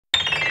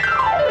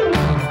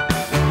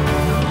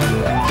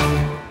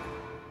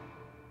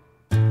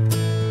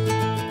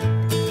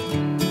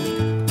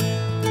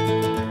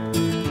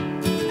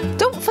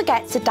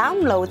to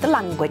download the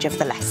language of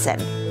the lesson.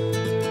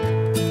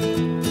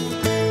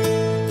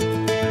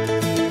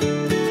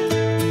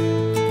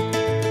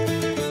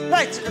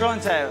 Right, rwan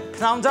te,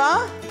 pnawn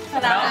da?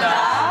 Pnawn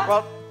da.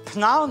 Wel,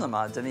 pnawn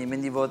yma, dyn ni'n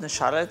mynd I fod yn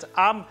siarad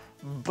am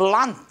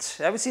blant.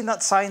 Ever seen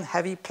that sign,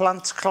 heavy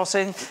plant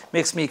crossing?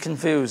 Makes me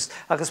confused.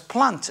 Because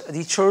plant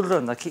ydi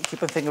children. I keep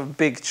thinking of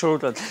big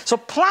children. So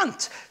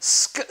plant.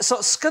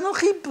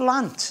 Sgynnoch chi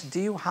blant? Do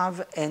you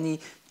have any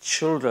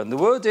children? The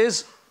word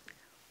is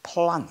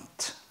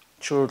plant.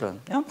 Children.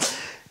 Yeah?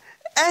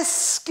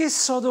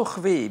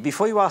 Esgusodwch fi,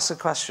 before you ask a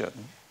question,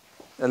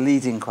 a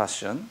leading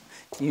question,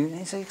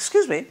 you say,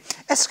 excuse me,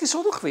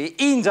 esgusodwch fi,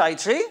 1, 2,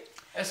 3.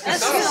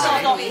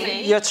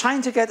 You're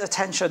trying to get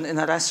attention in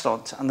a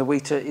restaurant and the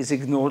waiter is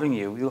ignoring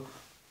you. You go,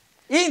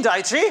 1,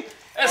 2, 3.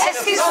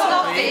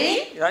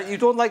 Right, you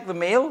don't like the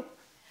meal.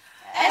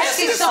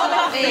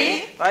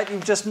 Right,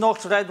 you've just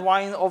knocked red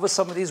wine over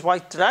somebody's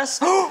white dress.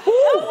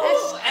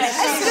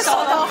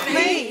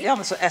 Yeah,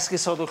 so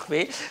esgusodwch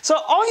fi. So,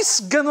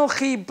 oes gynnoch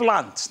chi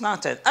blant? Na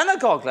ten. Yn y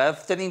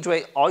gogledd, dyn ni'n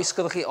dweud oes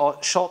gynnoch chi, or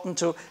shortened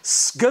to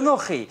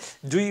sgynnoch chi.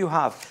 Do you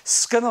have?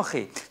 Sgynnoch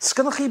chi.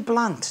 Sgynnoch chi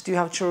blant? Do you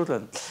have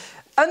children?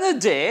 Yn y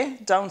de,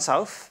 down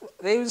south,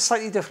 they use a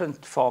slightly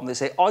different form. They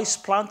say oes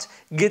plant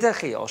gyda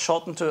chi, or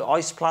shortened to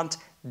oes plant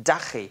da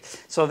chi.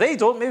 So they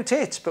don't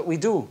mutate, but we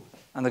do.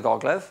 Yn y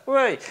gogledd.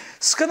 Right.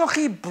 Sgynnoch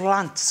chi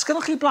blant?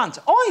 Sgynnoch chi blant?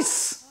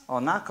 Oes! Or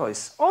nac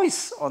oes.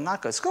 Oes or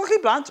nac oes. Sgynnoch chi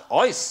blant?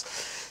 Oes.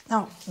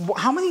 Now,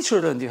 how many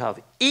children do you have?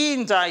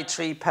 1, 2,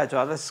 3,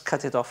 4. Let's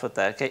cut it off at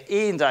there. Okay,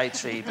 1, 2,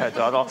 3, 4.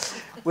 Or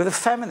with a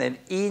feminine,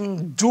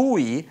 1,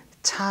 2,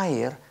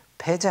 3,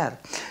 4.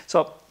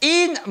 So,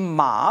 1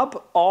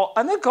 mab, or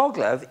yn y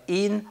gogledd,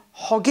 1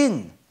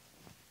 hogyn.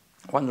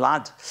 One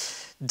lad.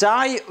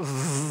 2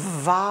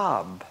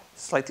 fab.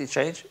 Slightly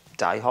changed.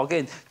 2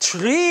 hogyn.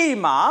 3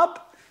 mab.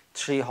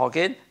 3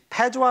 hogyn.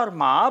 4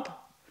 mab.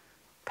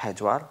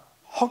 4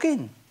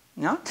 hogyn.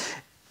 Yeah?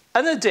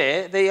 In a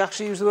day, they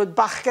actually use the word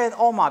bachgen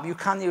or mab. You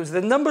can use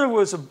the number of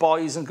words of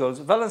boys and girls.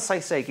 Fel yn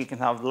Saesneg, you can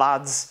have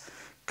lads,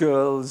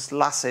 girls,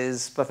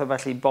 lasses, beth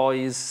felly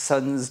boys,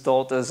 sons,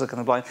 daughters, ac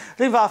yn y blaen.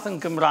 Rhyw fath yn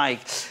Cymraeg.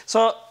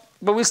 So,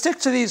 but we'll stick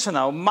to these for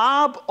now.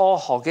 Mab or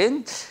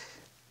hogyn.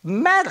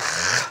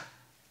 Merch,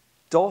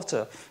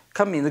 daughter.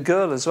 Can mean the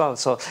girl as well.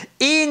 So,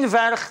 1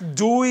 ferch,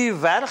 2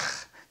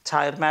 ferch,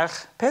 3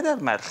 merch, 4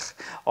 merch.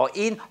 Or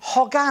 1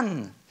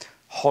 hogan.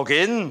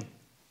 Hogyn.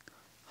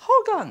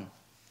 Hogan.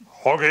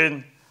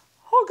 Hogyn.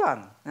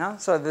 Hogan. Yeah?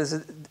 So there's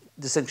a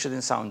distinction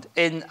in sound.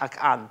 In ac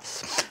an.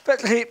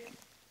 But 1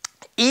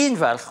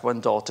 ferch,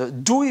 1 daughter.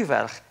 2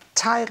 ferch,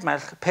 3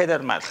 merch,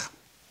 4 merch.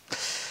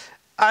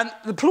 And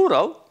the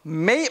plural,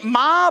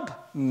 mab,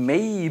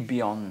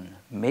 meibion.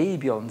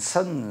 Meibion,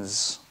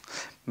 sons.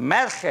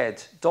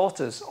 Merched,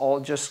 daughters, or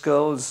just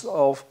girls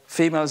or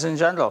females in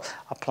general,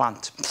 a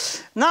plant.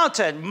 Now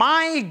then,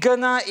 mae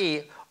gynna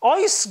I.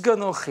 Oes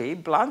gynnoch chi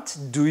blant?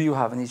 Do you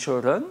have any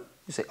children?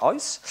 You say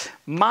oes.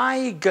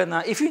 Mae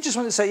gynna. If you just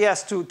want to say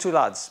yes, two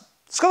lads.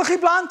 Sgynnoch chi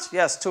blant?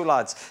 Yes, 2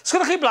 lads.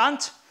 Sgynnoch chi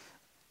blant?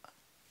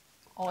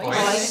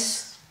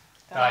 Oes.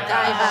 2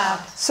 fab.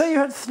 Say you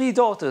had 3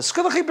 daughters.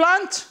 Sgynnoch chi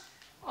blant?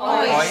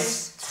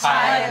 Oes. 3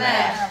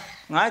 merch.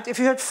 Right. If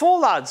you had 4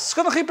 lads.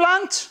 Sgynnoch chi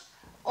blant?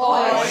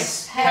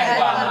 Oes. 4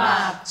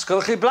 mab.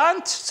 Sgynnoch chi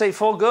blant? Say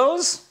 4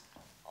 girls.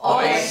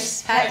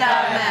 Oes. 4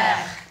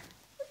 merch.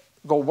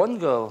 Go 1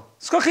 girl.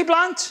 Sgynnoch chi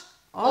blant?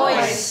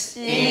 Oes.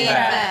 1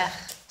 merch.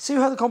 See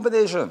you had the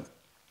combination.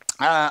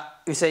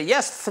 You say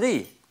yes,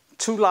 3.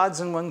 2 lads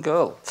and 1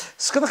 girl.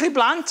 Sgynnoch chi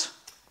blant?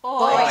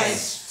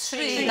 Oes.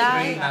 3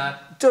 mab.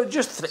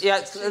 Just 3.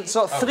 Yeah,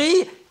 so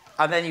 3,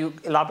 and then you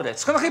elaborate.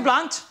 Sgynnoch chi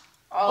blant?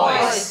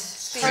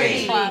 Oes.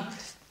 3 mab.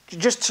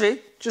 Just 3.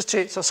 Just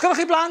 3. So sgynnoch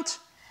chi blant?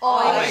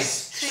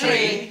 Oes.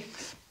 3.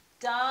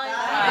 2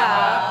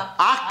 fab.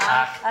 Ac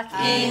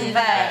 1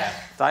 ferch.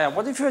 Da iawn.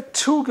 What if you had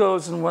 2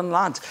 girls and 1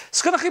 lad?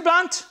 Sgynnoch chi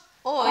blant?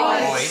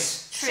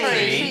 Oes.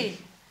 3.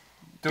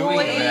 2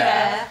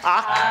 ferch.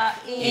 Ac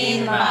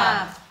 1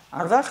 mab.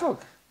 ardderchog.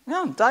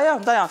 Iawn, da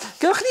iawn, da iawn.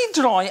 Gewch ni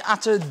droi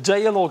at y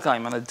deialogau.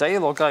 Mae'n y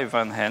deialogau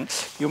fan hyn.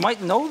 You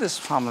might know this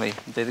family,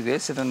 deud y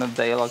gwir, sydd yn y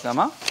deialog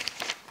yma.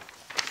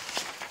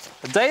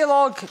 Y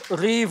deialog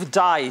rhif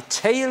 2,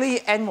 teulu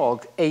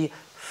enwog, a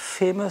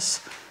famous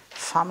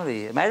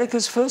family.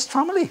 America's first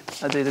family,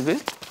 a deud y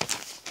gwir.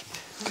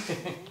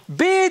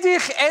 Be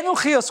di'ch enw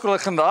chi os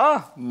gwelwch yn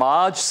dda?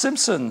 Marge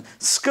Simpson.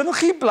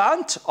 Sgynnoch chi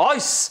blant?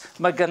 Oes,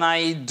 mae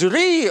gennau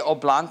 3 o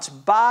blant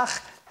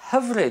bach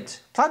hyfryd.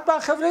 Plant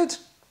bach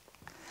hyfryd?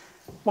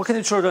 What kind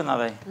of children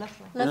are they?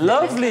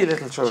 Lovely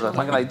little children.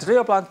 Mae gennau 3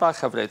 o blant bach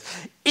hyfryd.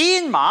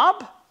 1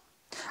 mab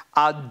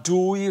a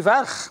 2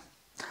 ferch.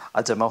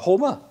 A dyma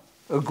Homer,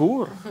 y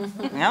gŵr.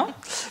 Iawn?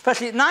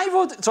 Felly, na i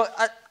fod... So,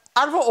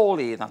 ar fy ôl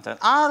i,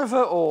 ar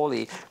fy ôl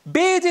i.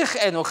 Be di'ch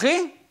enw chi?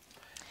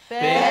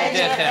 Be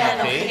di'ch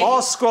enw chi?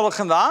 Os gwelwch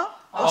yn dda.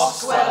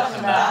 Os gwelwch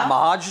yn dda.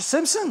 Marge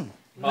Simpson.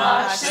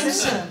 Marge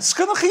Simpson.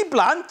 Sgynnoch chi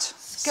blant?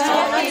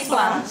 Sgynnoch chi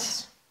blant?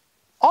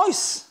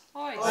 Oes.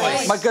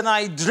 Mae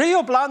gennau 3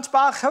 o blant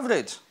bach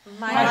hyfryd.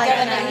 Mae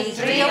gyda ni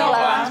 3 o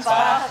blant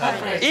bach a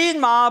gwrdd. Un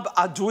mab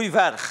a 2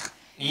 ferch.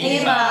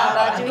 Un mab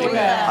a 2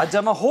 ferch. A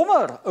dyma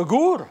Homer, y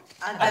gŵr.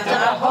 A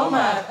dyma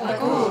Homer, y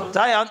gŵr.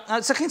 Da iawn.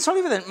 So chi'n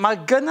sôn i fyddyn, mae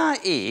gyna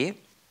i...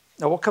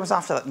 Now what comes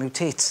after that?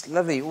 Mutates.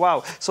 Lovely.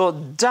 Wow. So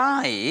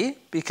 2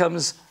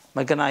 becomes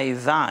mae gyna i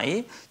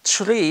 2.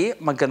 3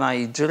 mae gyna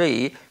i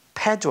 3.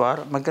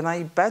 4 mae gyna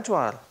i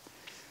 4.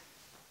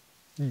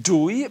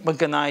 2 mae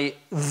gyna i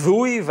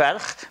 2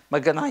 ferch.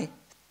 Mae gyna i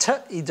ty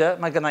i dy.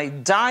 Mae gyna i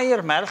 2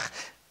 merch.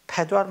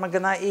 4 mae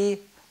gyna i...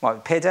 Well,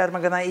 4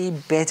 mae gyna i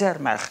 4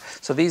 merch.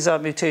 So these are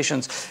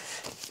mutations.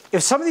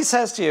 If somebody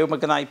says to you, mae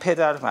gyna i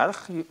 4 merch,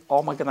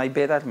 or mae gyna i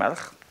 4 merch,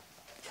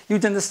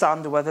 you'd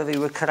understand whether they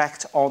were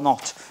correct or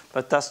not.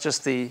 But that's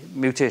just the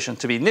mutation,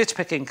 to be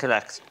nitpicking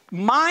correct.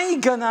 Mae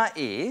gyna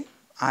i,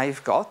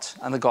 I've got,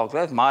 and the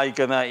gogledd, mae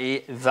gyna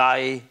i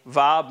 2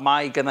 fab,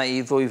 mae gyna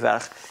i 2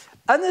 ferch.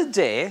 Yn y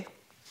day,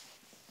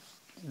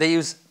 they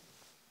use,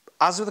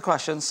 as with the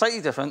question,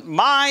 slightly different.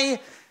 Mae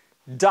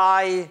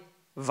 2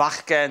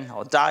 fachgen,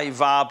 or 2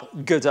 fab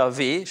gyda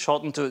fi,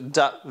 shortened to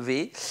dy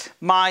fi.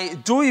 Mae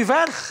 2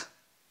 ferch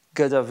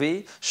gyda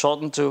fi,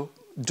 shortened to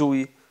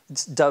dy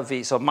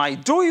fi. So mae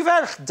 2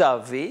 ferch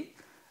dy fi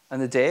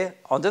yn y day,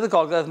 ond yn y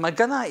gogledd, mae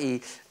gyna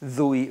i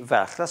 2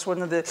 ferch. That's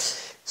one of the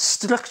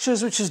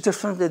structures which is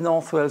different in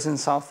North Wales and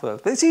South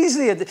Wales. But it's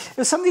easily,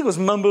 if somebody goes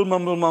mumble,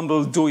 mumble,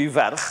 mumble, 2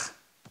 ferch,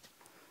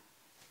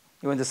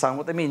 you understand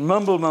what they mean.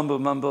 Mumble, mumble,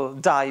 mumble,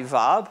 2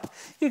 fab.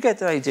 You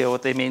get an idea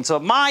what they mean. So,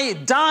 mae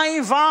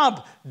 2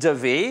 fab dy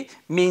fi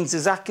means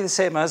exactly the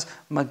same as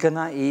mae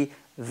gyna i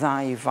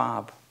 2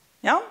 fab.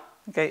 Iawn?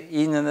 Okay,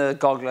 un yn y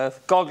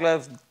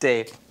gogledd,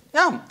 de.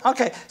 Iawn,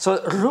 okay. So,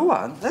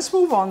 rwan, let's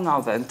move on now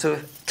then to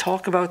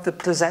talk about the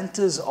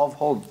presenters of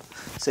Hwb,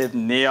 sef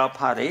Nia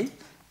Parry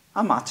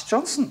a Matt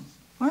Johnson.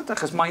 Right,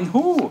 achos mae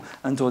nhw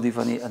yn dod i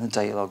fyny yn y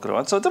dialog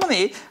rwan. So dyma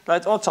ni,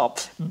 right, o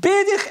top.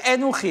 Be dych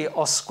enw chi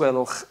os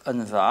gwelwch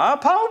yn dda,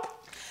 pawb?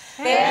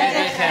 Be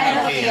dych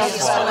enw chi os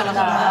gwelwch yn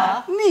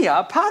dda? Nia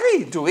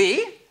Parry,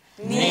 dwi.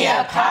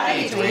 Nia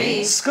Parry,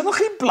 dwi.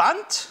 Sgynnoch chi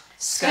blant?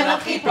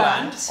 Sgynnoch chi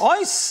blant?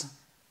 Oes.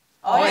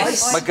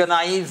 Oes. Mae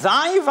gyna i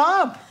 2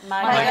 fab.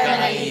 Mae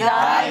gyda i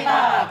 2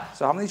 fab.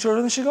 So how many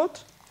children has she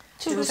got?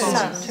 2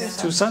 sons.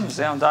 2 sons,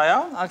 iawn, da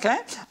iawn, okay.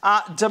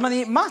 A dyma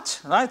ni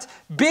Matt, right.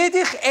 Be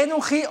dych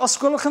enw chi os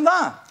gwelwch yn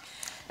dda?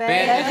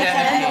 Be dych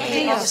enw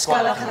chi os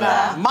gwelwch yn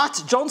dda?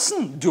 Matt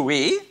Johnson,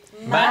 dwi.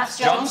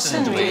 Matt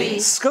Johnson, dwi.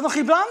 Sgynnoch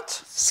chi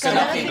blant?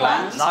 Sgynnoch chi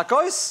blant? Nac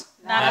oes.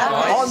 Nac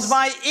oes. Ond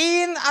mae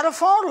un ar y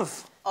ffordd.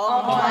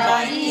 Ond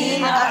mae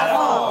un ar y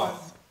ffordd.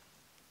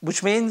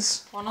 Which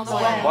means? One on the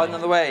way. One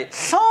on the way.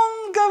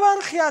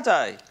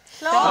 Llongyfarchiadau.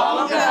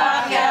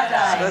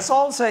 Llongyfarchiadau. So let's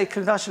all say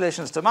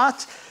congratulations to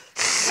Matt.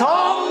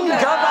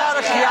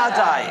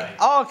 Llongyfarchiadau.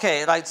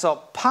 Okay, right, so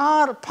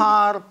par,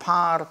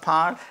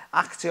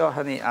 actio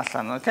hynny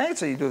allan, okay?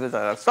 So you do the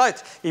dialogue.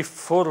 Right, I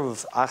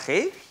ffwrdd a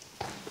chi.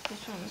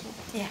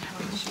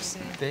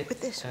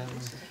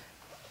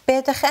 Be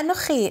ydych enw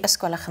chi os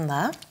gwelwch yn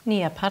dda?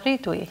 Nia Parry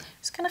dwi.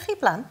 Sgynnoch chi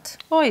blant?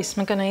 Oes,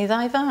 mae gynna i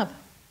 2 fab.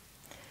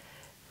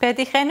 Be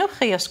dych enw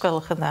chi os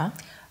gwelwch yn dda?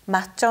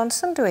 Matt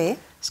Johnson dwi.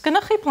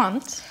 Sgynnoch chi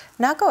plant?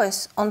 Nag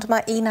oes, ond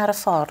mae un ar y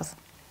ffordd.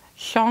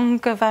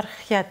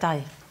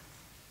 Llongyfarchiadau.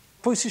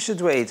 Pwy sy'n eisiau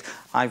dweud,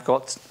 I've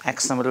got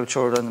X number of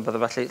children, and bydde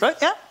felly. Right,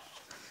 yeah.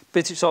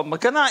 So, mae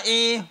gyna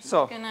i...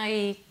 So, Gynna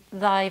i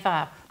 2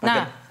 fab.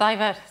 Na, 2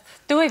 ferch.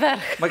 2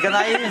 ferch. mae gyna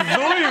i 2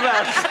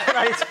 ferch.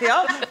 Right,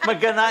 iawn. Mae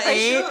gyna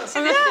i...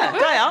 Yeah,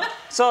 da iawn.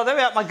 So, there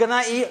we are. Mae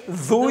gyna i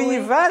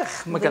 2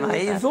 ferch. Mae gyna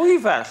i 2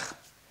 ferch.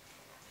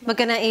 Mae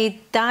gyna i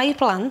 2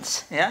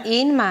 blant, Yeah.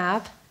 1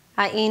 mab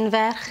a 1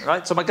 ferch.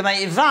 Right, so mae gyna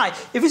i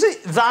 2. If you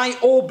say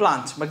 2 o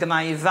blant, mae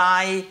gyna i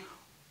 2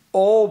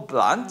 o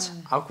blant,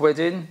 ac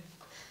wedyn...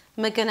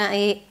 Mae gyna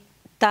i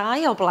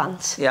 2 o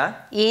blant, Yeah.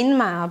 1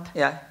 mab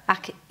Yeah.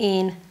 ac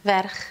 1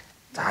 ferch.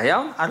 Da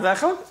iawn. Ar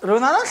fechog,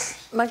 rhywun arall?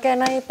 Mae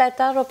gen i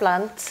 4 o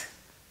blant,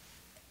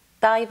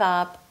 2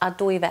 fab a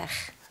 2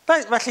 ferch.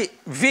 Right, felly,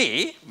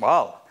 fi,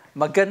 wel,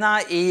 mae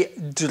gyna i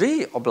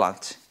 3 o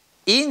blant.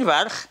 1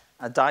 ferch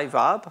a 2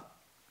 fab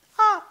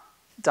a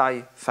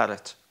 2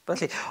 ferret.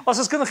 Felly, os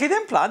oes gynnwch chi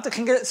ddim plant,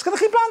 sgynnoch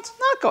chi plant?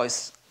 Nag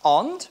oes.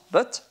 Ond,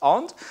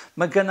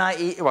 mae gyna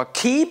i... Wel,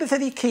 ci, beth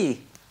ydi ci?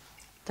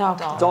 Dog.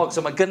 Dog,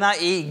 so mae gyna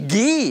i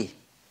gi.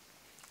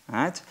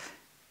 Right.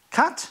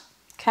 Cat?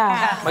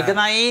 Cath. Mae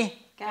gyna i...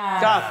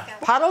 Gath.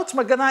 Parrot,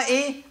 mae gyna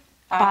i...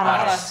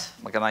 Barot.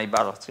 Mae gyna i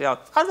barot.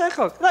 Iawn.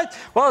 Ardderchog. Right.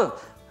 Wel,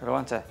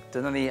 rwan te.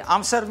 Dyna ni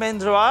amser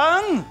mynd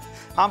rwan.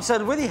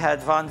 Amser wedi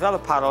hedfan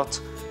fel y parrot.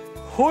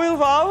 Hwyl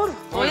fawr.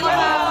 Hwyl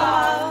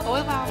fawr.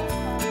 Hwyl fawr.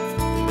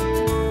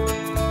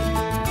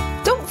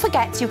 Don't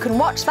forget you can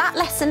watch that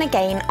lesson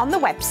again on the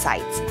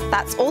website.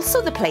 That's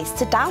also the place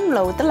to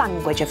download the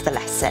language of the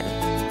lesson.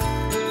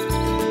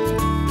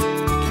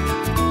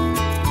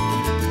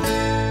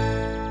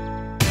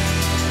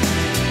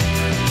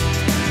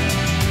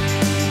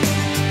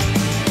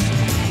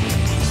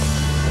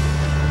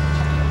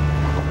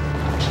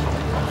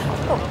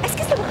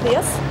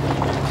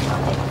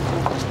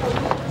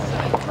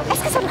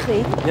 Excusez-moi,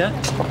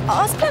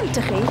 Oes blant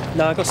ych chi?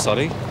 Na, go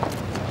sori.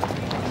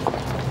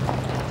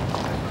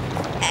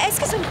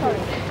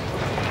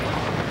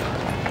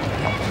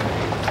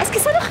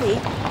 Esgusodwch chi?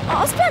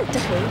 Oes blant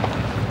ych chi?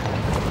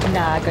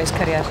 Na, goes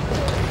cyrraedd.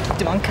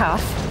 Dim ond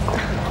caff.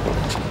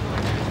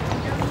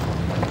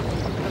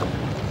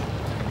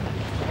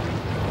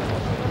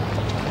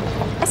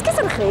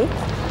 Esgusodwch chi?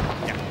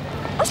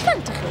 Oes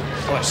blant ych chi?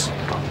 Oes.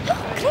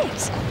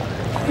 Gret.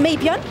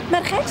 Meibion,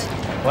 merched?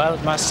 Wel,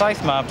 mae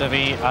 7 mab 'da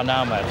fi a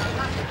 9 merch.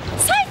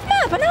 7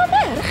 mab a 9 merch?